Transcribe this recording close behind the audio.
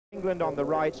England on the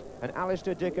right, and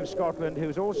Alistair Dick of Scotland,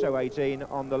 who's also 18,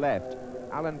 on the left.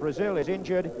 Alan Brazil is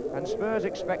injured, and Spurs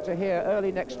expect to hear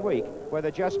early next week whether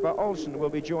Jasper Olsen will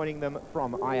be joining them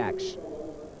from Ajax.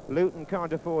 Luton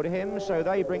can't afford him, so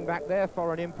they bring back their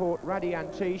foreign import Radi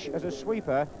Antish as a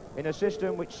sweeper in a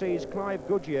system which sees Clive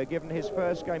Goodyear given his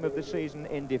first game of the season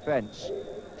in defence.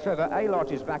 Trevor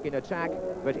Aylott is back in attack,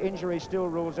 but injury still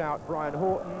rules out Brian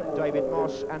Horton, David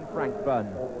Moss and Frank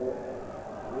Bunn.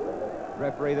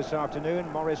 Referee this afternoon,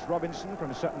 Maurice Robinson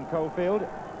from Sutton Coldfield.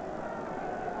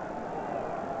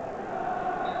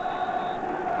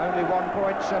 Only 1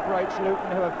 point separates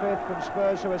Luton, who are 5th, from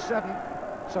Spurs, who are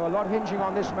 7th. So a lot hinging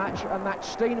on this match, and that's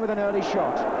Steen with an early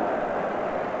shot.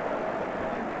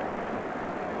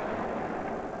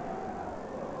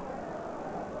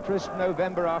 Crisp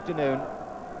November afternoon.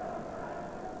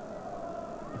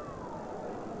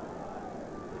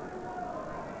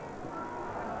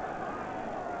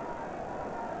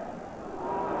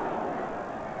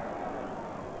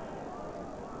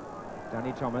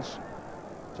 Danny Thomas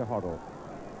to Hoddle.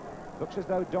 Looks as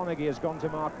though Donaghy has gone to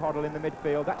mark Hoddle in the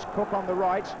midfield. That's Cook on the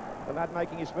right, the lad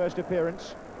making his first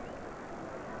appearance.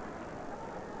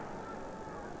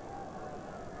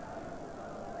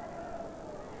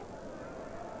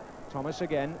 Thomas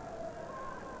again.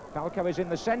 Falco is in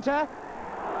the centre,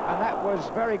 and that was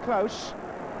very close.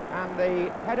 And the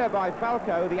header by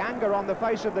Falco, the anger on the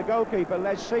face of the goalkeeper,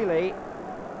 Les Seeley,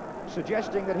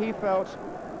 suggesting that he felt,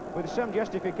 with some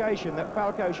justification, that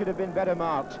Falco should have been better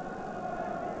marked.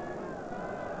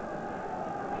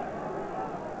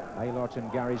 Aylott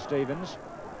and Gary Stevens.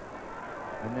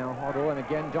 And now Hoddle, and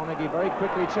again Donaghy very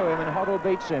quickly to him, and Hoddle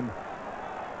beats him.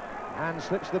 And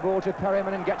slips the ball to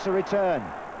Perryman and gets a return.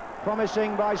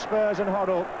 Promising by Spurs and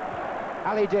Hoddle.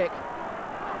 Ali Dick.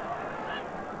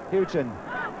 Houghton.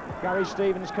 Gary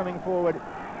Stevens coming forward,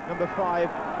 number 5.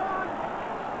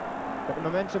 But the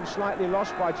momentum slightly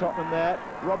lost by Tottenham there.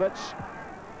 Roberts.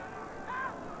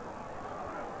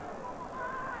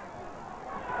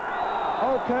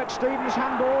 Oh, Kirk Stevens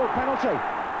handball, penalty.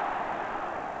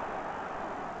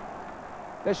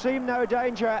 There seemed no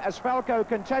danger as Falco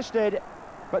contested,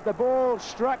 but the ball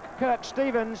struck Kirk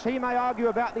Stevens. He may argue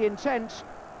about the intent.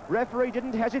 Referee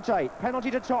didn't hesitate.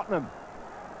 Penalty to Tottenham.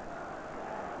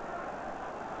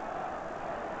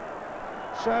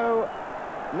 So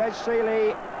Les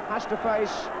Seeley has to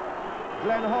face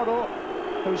Glenn Hoddle,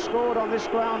 who scored on this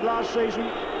ground last season,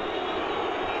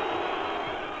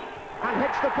 and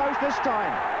hits the post this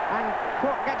time, and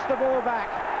Cook gets the ball back.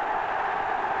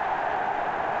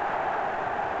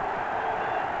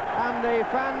 And the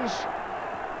fans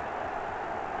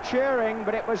cheering,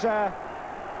 but it was a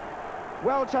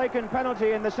well-taken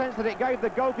penalty in the sense that it gave the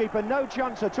goalkeeper no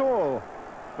chance at all,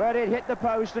 but it hit the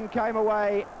post and came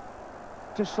away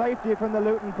to safety from the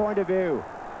Luton point of view.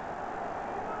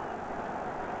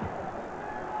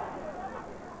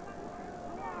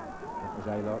 That was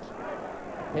Aylott.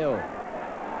 Hill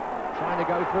trying to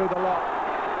go through the lot.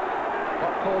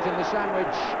 Got caught in the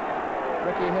sandwich.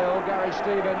 Ricky Hill, Gary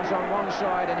Stevens on one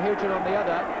side and Houghton on the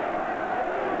other.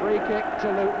 Free kick to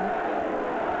Luton.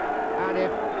 And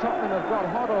if Tottenham have got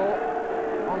Hoddle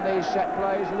on these set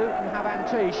plays, Luton have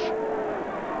Antish,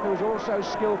 who's also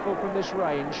skillful from this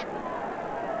range.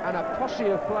 And a posse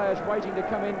of players waiting to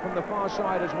come in from the far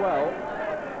side as well.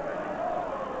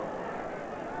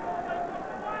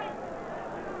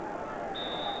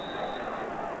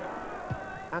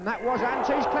 And that was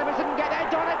Antish. Clements didn't get there.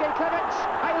 Donaghy, Clements,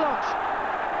 Aylott.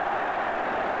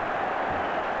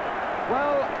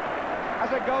 Well,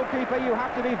 as a goalkeeper, you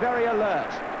have to be very alert.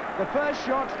 The first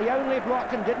shot, he only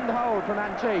blocked and didn't hold from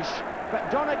Antish. But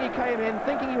Donaghy came in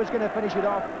thinking he was going to finish it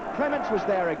off. Clements was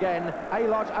there again.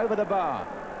 Aylott over the bar.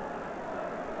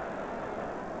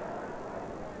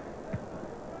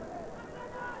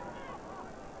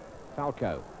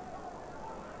 Falco.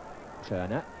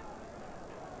 Turner.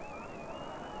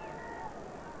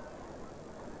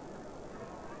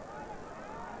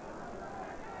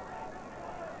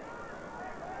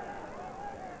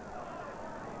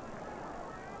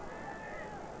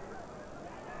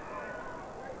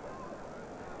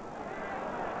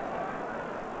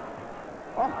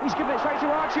 Oh, he's given it straight to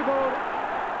Archibald.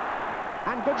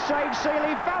 And good save,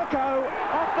 Seeley. Falco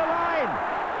off the line.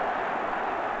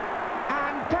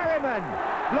 And Perryman,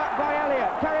 blocked by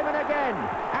Elliott. Perryman again.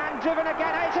 And driven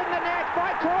again. It's in the net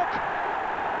by Cook.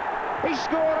 He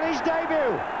scored on his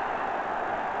debut.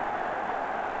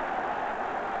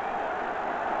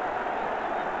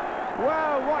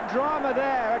 Well, what drama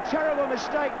there. A terrible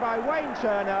mistake by Wayne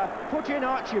Turner. Put in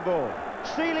Archibald.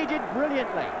 Seeley did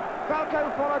brilliantly.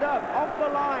 Falco followed up, off the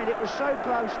line, it was so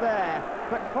close there.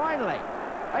 But finally,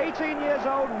 18 years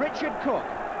old Richard Cook,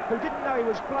 who didn't know he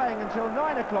was playing until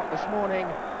 9 o'clock this morning,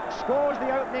 scores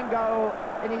the opening goal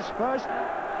in his first...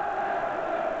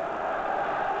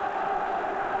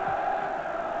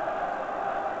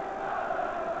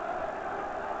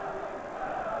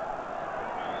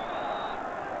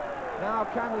 Now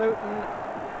can Luton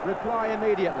reply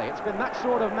immediately? It's been that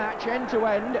sort of match, end to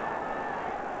end.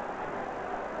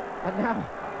 And now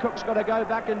Cook's got to go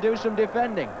back and do some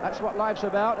defending. That's what life's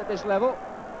about at this level.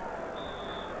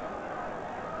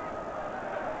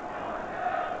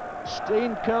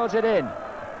 Steen curls it in.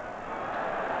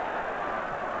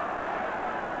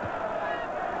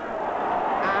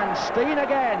 And Steen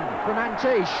again from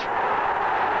Antiche.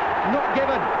 Not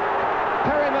given.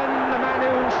 Perryman, the man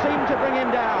who seemed to bring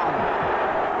him down.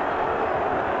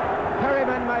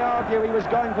 Perryman may argue he was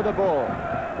going for the ball,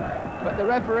 but the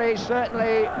referee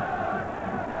certainly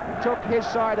took his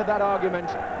side of that argument,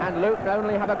 and Luton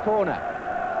only have a corner.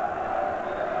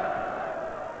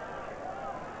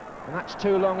 And that's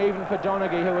too long even for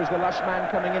Donaghy, who was the last man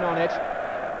coming in on it.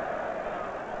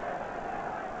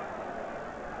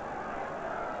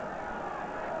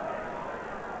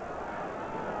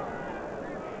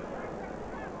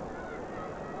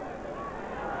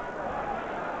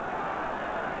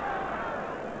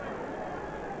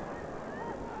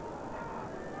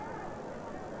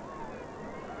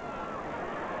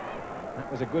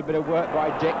 That was a good bit of work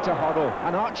by Dick to Hoddle.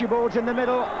 And Archibald's in the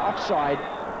middle, offside.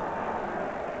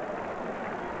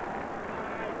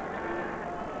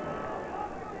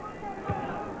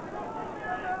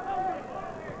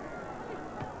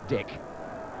 Dick.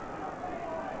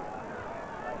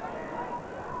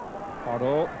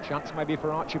 Hoddle, chance maybe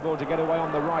for Archibald to get away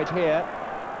on the right here.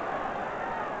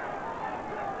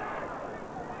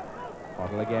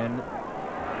 Hoddle again.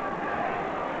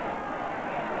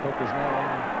 Cook is now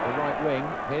on the right wing.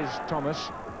 Here's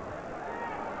Thomas.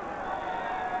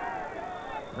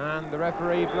 And the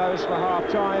referee blows for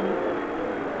half-time,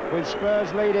 with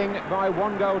Spurs leading by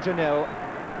 1-0.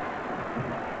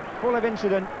 Full of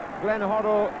incident. Glenn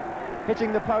Hoddle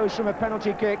hitting the post from a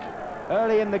penalty kick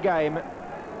early in the game.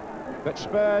 But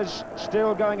Spurs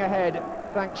still going ahead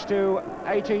thanks to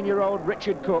 18-year-old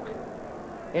Richard Cook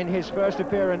in his first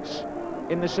appearance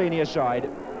in the senior side.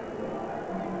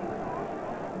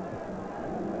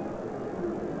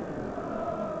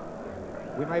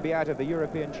 We may be out of the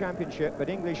European Championship, but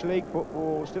English League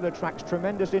football still attracts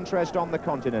tremendous interest on the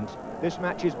continent. This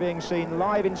match is being seen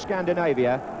live in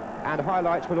Scandinavia, and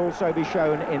highlights will also be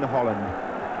shown in Holland.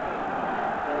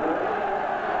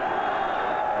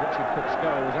 Richard Cook's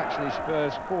goal was actually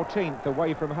Spurs' 14th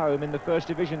away from home in the First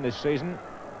Division this season.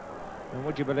 And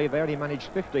would you believe they only managed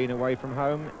 15 away from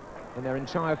home in their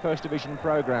entire First Division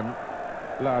programme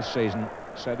last season.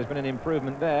 So there's been an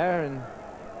improvement there in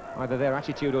either their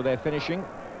attitude or their finishing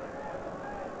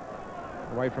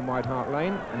away from White Hart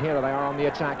Lane. And here they are on the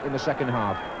attack in the second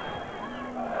half.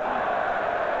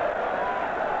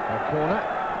 A corner.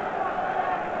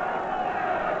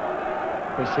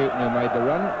 Chris Hughton who made the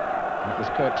run. It was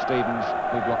Kirk Stevens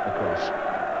who blocked the cross.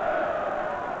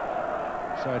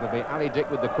 So it'll be Ali Dick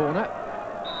with the corner.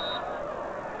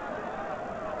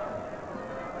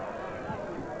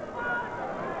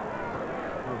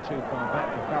 Too far back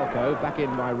for Falco, back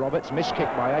in by Roberts, missed kick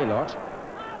by Aylott.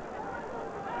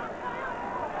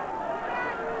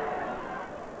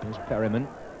 Here's Perryman.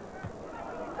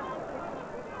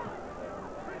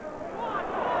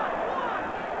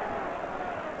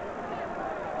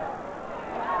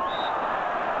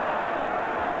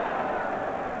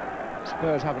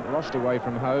 Spurs haven't lost away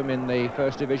from home in the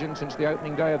First Division since the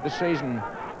opening day of the season,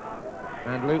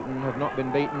 and Luton have not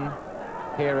been beaten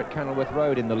here at Kenilworth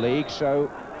Road in the league,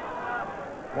 so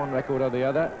one record or the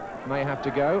other may have to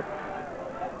go.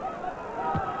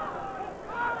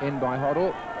 In by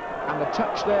Hoddle, and the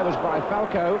touch there was by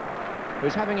Falco,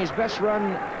 who's having his best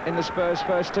run in the Spurs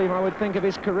first team, I would think, of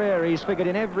his career. He's figured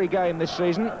in every game this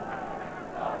season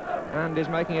and is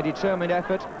making a determined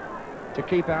effort to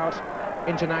keep out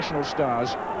international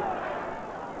stars.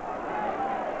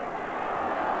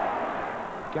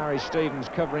 Gary Stevens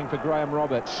covering for Graham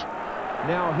Roberts.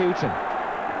 Now Hughton.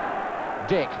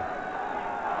 Dick.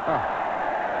 Oh.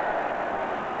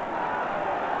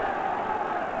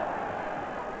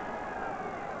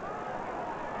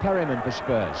 Perryman for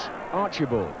Spurs.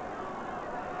 Archibald.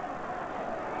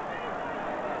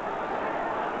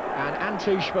 And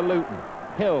Antiche for Luton.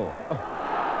 Hill. Oh.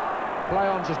 Play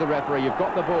on, says the referee. You've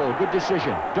got the ball. Good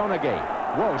decision. Donaghy.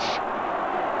 Walsh.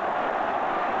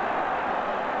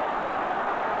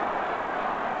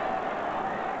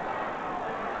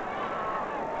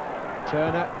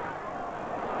 Turner.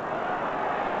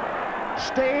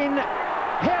 Steen,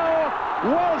 Hill,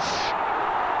 Walsh,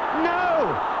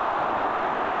 no!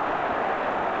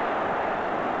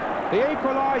 The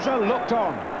equaliser looked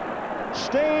on.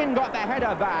 Steen got the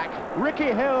header back.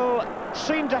 Ricky Hill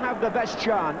seemed to have the best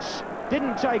chance,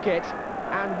 didn't take it,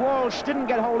 and Walsh didn't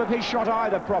get hold of his shot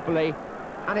either properly,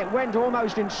 and it went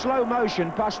almost in slow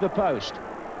motion past the post.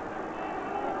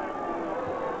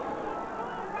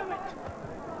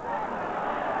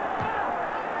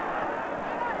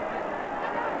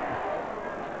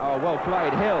 Oh, well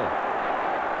played, Hill.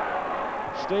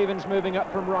 Stevens moving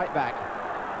up from right back.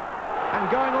 And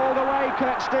going all the way,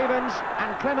 Kurt Stevens,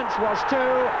 and Clements was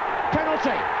too.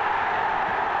 Penalty!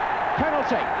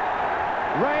 Penalty!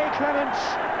 Ray Clements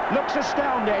looks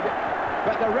astounded,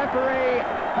 but the referee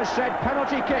has said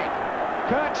penalty kick.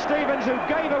 Kurt Stevens, who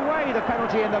gave away the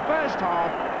penalty in the first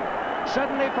half,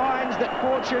 suddenly finds that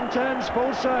fortune turns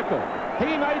full circle.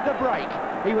 He made the break.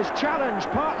 He was challenged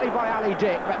partly by Ali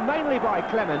Dick, but mainly by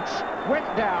Clements, went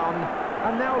down,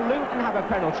 and now Luton have a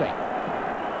penalty.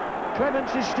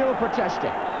 Clements is still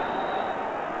protesting.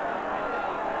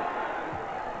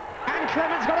 And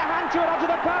Clements got a hand to it onto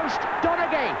the post.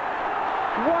 Donaghy.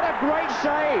 What a great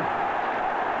save.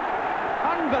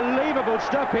 Unbelievable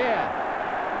stuff here.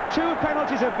 2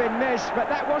 penalties have been missed, but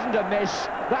that wasn't a miss.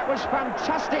 That was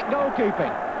fantastic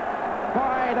goalkeeping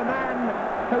by the man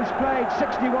who's played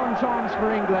 61 times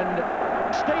for England.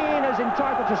 Steen is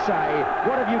entitled to say,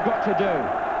 what have you got to do?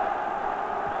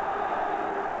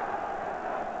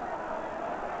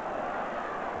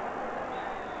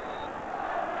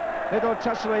 Little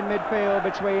tussle in midfield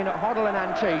between Hoddle and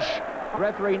Antish.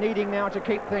 Referee needing now to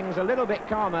keep things a little bit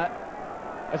calmer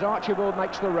as Archibald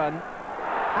makes the run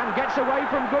and gets away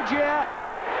from Goodyear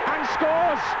and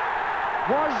scores.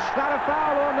 Was that a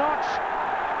foul or not?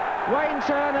 Wayne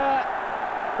Turner,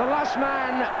 the last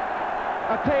man,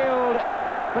 appealed,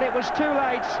 but it was too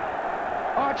late.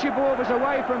 Archibald was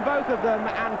away from both of them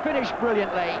and finished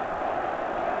brilliantly.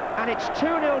 And it's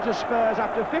 2-0 to Spurs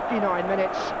after 59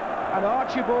 minutes. And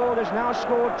Archibald has now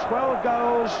scored 12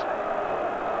 goals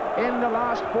in the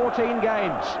last 14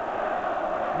 games.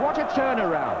 What a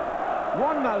turnaround.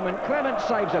 One moment, Clement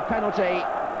saves a penalty.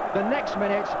 The next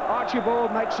minute,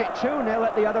 Archibald makes it 2-0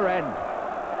 at the other end.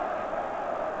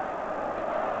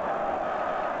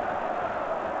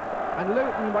 And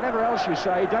Luton, whatever else you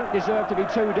say, don't deserve to be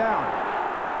 2 down.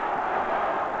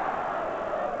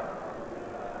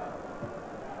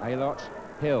 Aylott,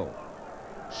 Hill,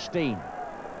 Steen.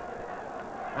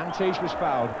 Antish was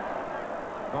fouled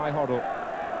by Hoddle.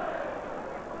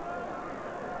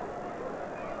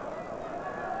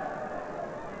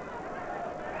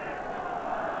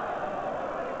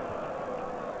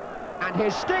 And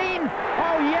here's Steen.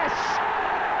 Oh yes,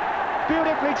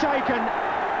 beautifully taken.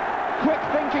 Quick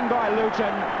thinking by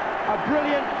Luton. A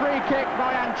brilliant free kick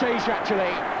by Antish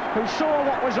actually, who saw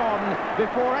what was on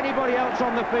before anybody else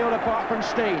on the field apart from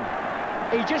Steen.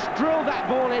 He just drilled that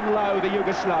ball in low, the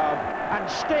Yugoslav, and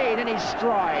Steen in his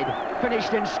stride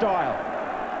finished in style.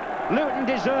 Luton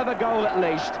deserve a goal at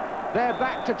least. They're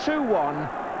back to 2-1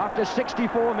 after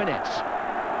 64 minutes.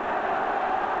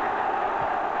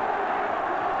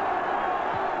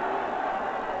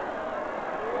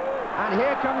 And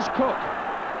here comes Cook.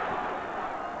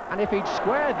 And if he'd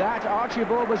squared that,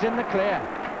 Archibald was in the clear.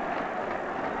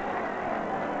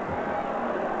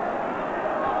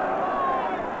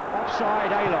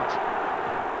 Offside, Aylott.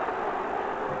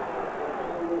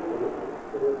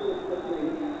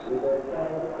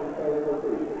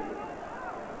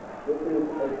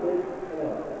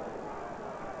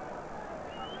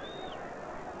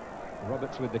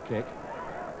 Roberts with the kick.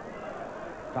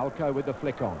 Falco with the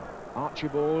flick on.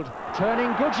 Archibald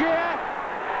turning Goodyear.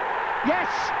 Yes!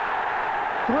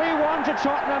 3-1 to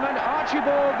Tottenham, and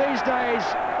Archibald these days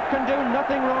can do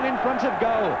nothing wrong in front of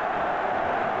goal.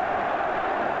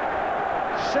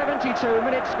 72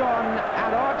 minutes gone,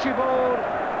 and Archibald,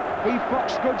 he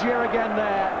foxed Goodyear again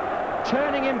there,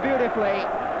 turning him beautifully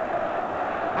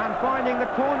and finding the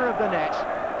corner of the net.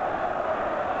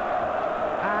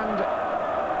 And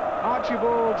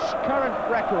Archibald's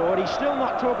current record, he's still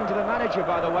not talking to the manager,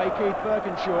 by the way, Keith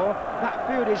Birkinshaw. That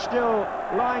feud is still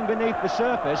lying beneath the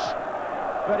surface,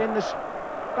 but in the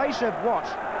space of what,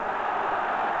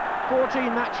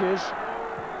 14 matches,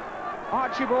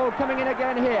 Archibald coming in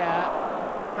again here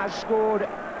has scored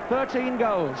 13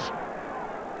 goals.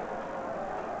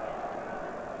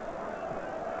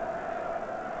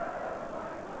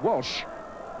 Walsh.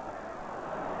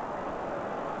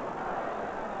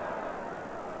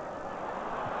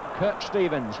 Kirk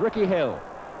Stevens, Ricky Hill.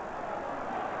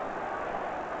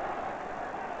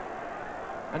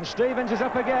 And Stevens is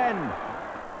up again.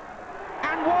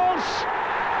 And Walsh!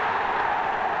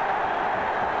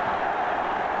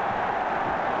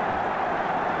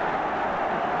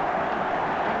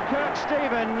 Kirk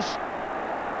Stevens,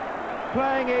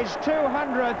 playing his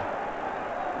 200th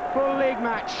full league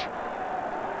match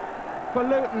for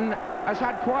Luton, has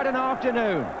had quite an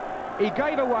afternoon. He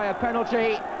gave away a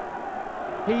penalty,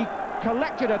 he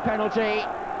collected a penalty,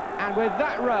 and with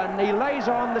that run he lays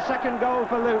on the second goal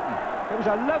for Luton. It was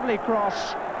a lovely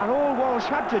cross, and all Walsh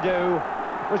had to do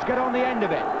was get on the end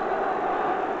of it.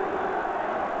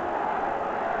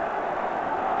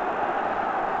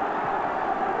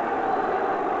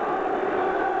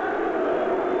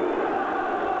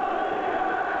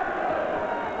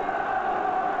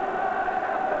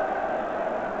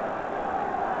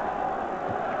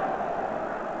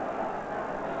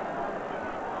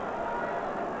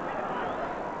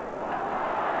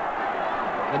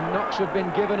 The knocks have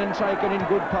been given and taken in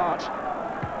good part.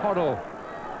 Hoddle.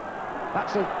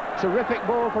 That's a terrific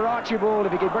ball for Archibald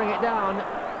if he could bring it down.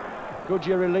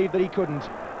 Goodyear relieved that he couldn't.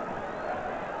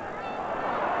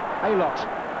 Aylott.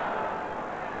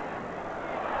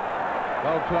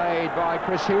 Well played by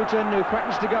Chris Hughton, who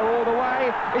threatens to go all the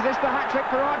way. Is this the hat-trick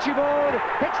for Archibald?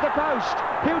 Hits the post.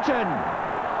 Hughton.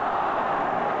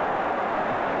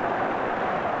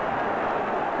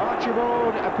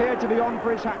 Archibald appeared to be on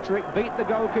for his hat-trick, beat the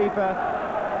goalkeeper,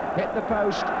 hit the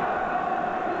post,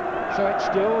 so it's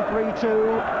still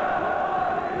 3-2.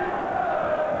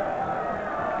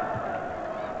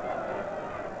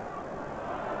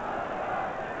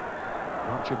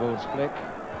 Archibald's flick.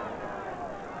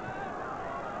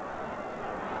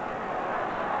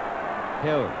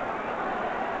 Hill.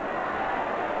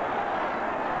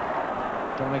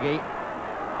 Donaghy.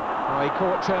 Oh, he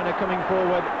caught Turner coming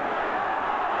forward.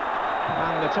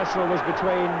 And the tussle was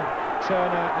between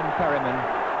Turner and Perryman.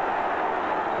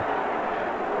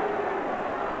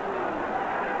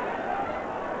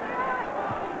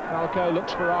 Falco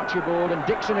looks for Archibald, and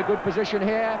Dick's in a good position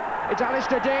here. It's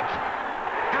Alistair Dick,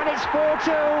 and it's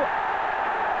 4-2.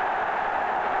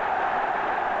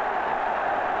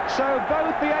 So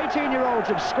both the 18-year-olds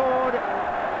have scored,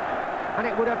 and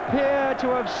it would appear to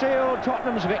have sealed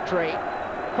Tottenham's victory.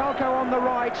 Falco on the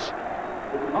right,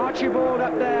 Archibald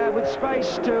up there with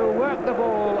space to work the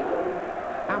ball,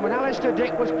 and when Alistair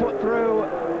Dick was put through,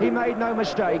 he made no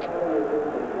mistake.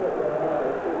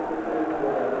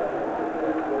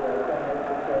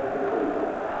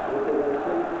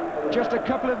 Just a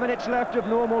couple of minutes left of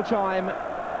normal time,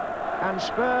 and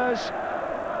Spurs,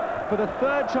 for the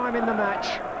third time in the match,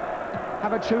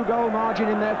 have a 2-goal margin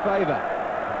in their favour.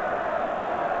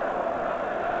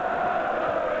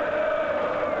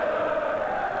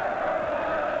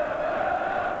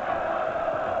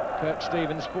 Kirk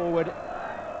Stevens forward,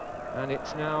 and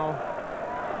it's now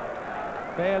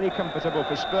fairly comfortable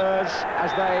for Spurs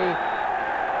as they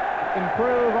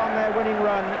improve on their winning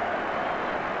run.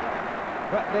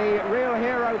 But the real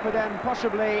hero for them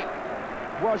possibly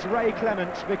was Ray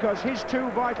Clements, because his 2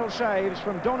 vital saves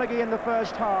from Donaghy in the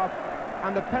first half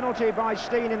and the penalty by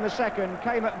Steen in the second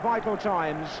came at vital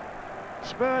times.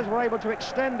 Spurs were able to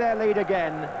extend their lead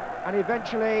again and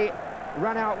eventually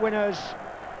ran out winners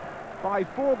by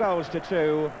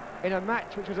 4-2 in a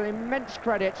match which was an immense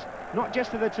credit, not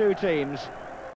just to the two teams,